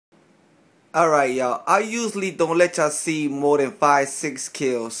Alright, y'all. I usually don't let y'all see more than 5-6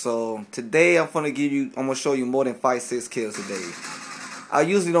 kills. So today I'm gonna show you more than 5-6 kills today. I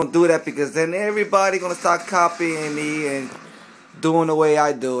usually don't do that because then everybody gonna start copying me and doing the way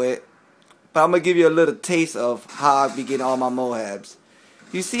I do it. But I'm gonna give you a little taste of how I be getting all my Moabs.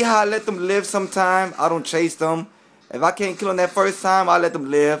 You see how I let them live sometime? I don't chase them. If I can't kill them that first time, I let them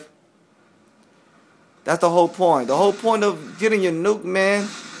live. That's the whole point. The whole point of getting your nuke, man.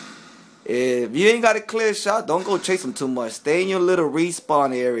 If you ain't got a clear shot, don't go chase them too much. Stay in your little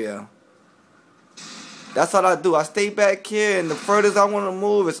respawn area. That's all I do. I stay back here, and the furthest I want to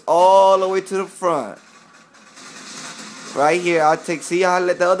move is all the way to the front. Right here, see how I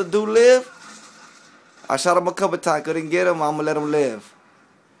let the other dude live? I shot him a couple times, couldn't get him, I'm going to let him live.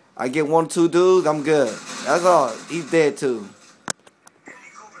 I get 1 or 2 dudes, I'm good. That's all. He's dead too.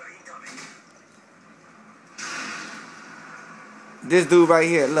 This dude right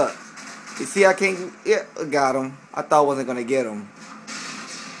here, look. You see I can't, yeah, got him. I thought I wasn't going to get him.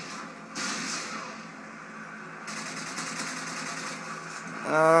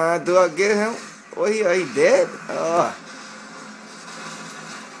 Do I get him? Well, he dead?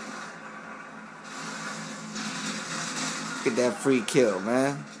 Get that free kill,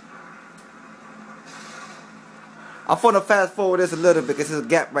 man. I'm gonna fast forward this a little bit because there's a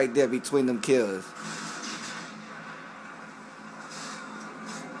gap right there between them kills.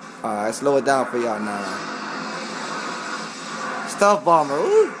 Alright, slow it down for y'all now. Stuff bomber.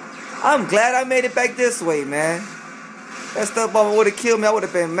 Ooh, I'm glad I made it back this way, man. That stuff bomber would have killed me, I would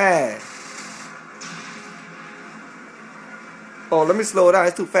have been mad. Oh, let me slow it down.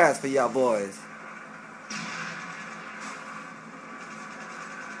 It's too fast for y'all boys.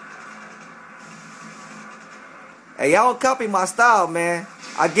 Hey, y'all don't copy my style, man.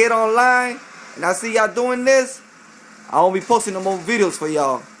 I get online and I see y'all doing this. I won't be posting no more videos for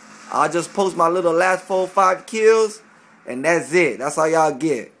y'all. I'll just post my little last 4 or 5 kills, and that's it. That's all y'all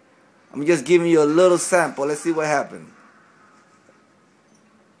get. I'm just giving you a little sample. Let's see what happens.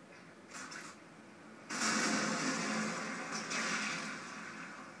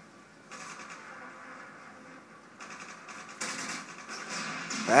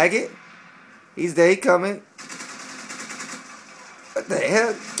 Bag it. He's there, he coming. What the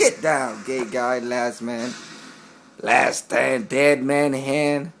hell? Get down, gay guy, last man. Last stand, dead man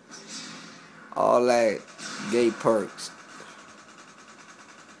hand. All that gay perks.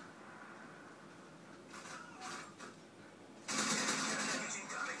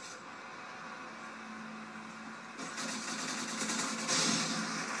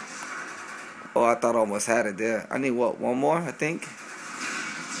 Oh, I thought I almost had it there. I need what? 1 more, I think.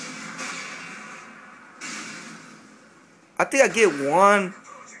 I think I get 1.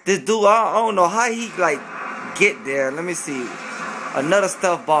 This dude, I don't know how he like get there. Let me see. Another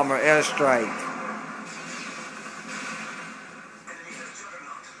stuff bomber airstrike.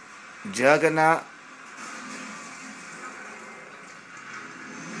 Juggernaut.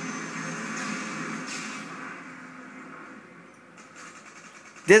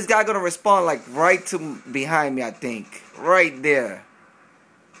 This guy gonna respond like right to behind me, I think. Right there.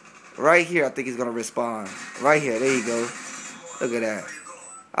 Right here, I think he's gonna respond. Right here, there you go. Look at that.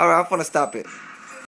 Alright, I'm gonna stop it.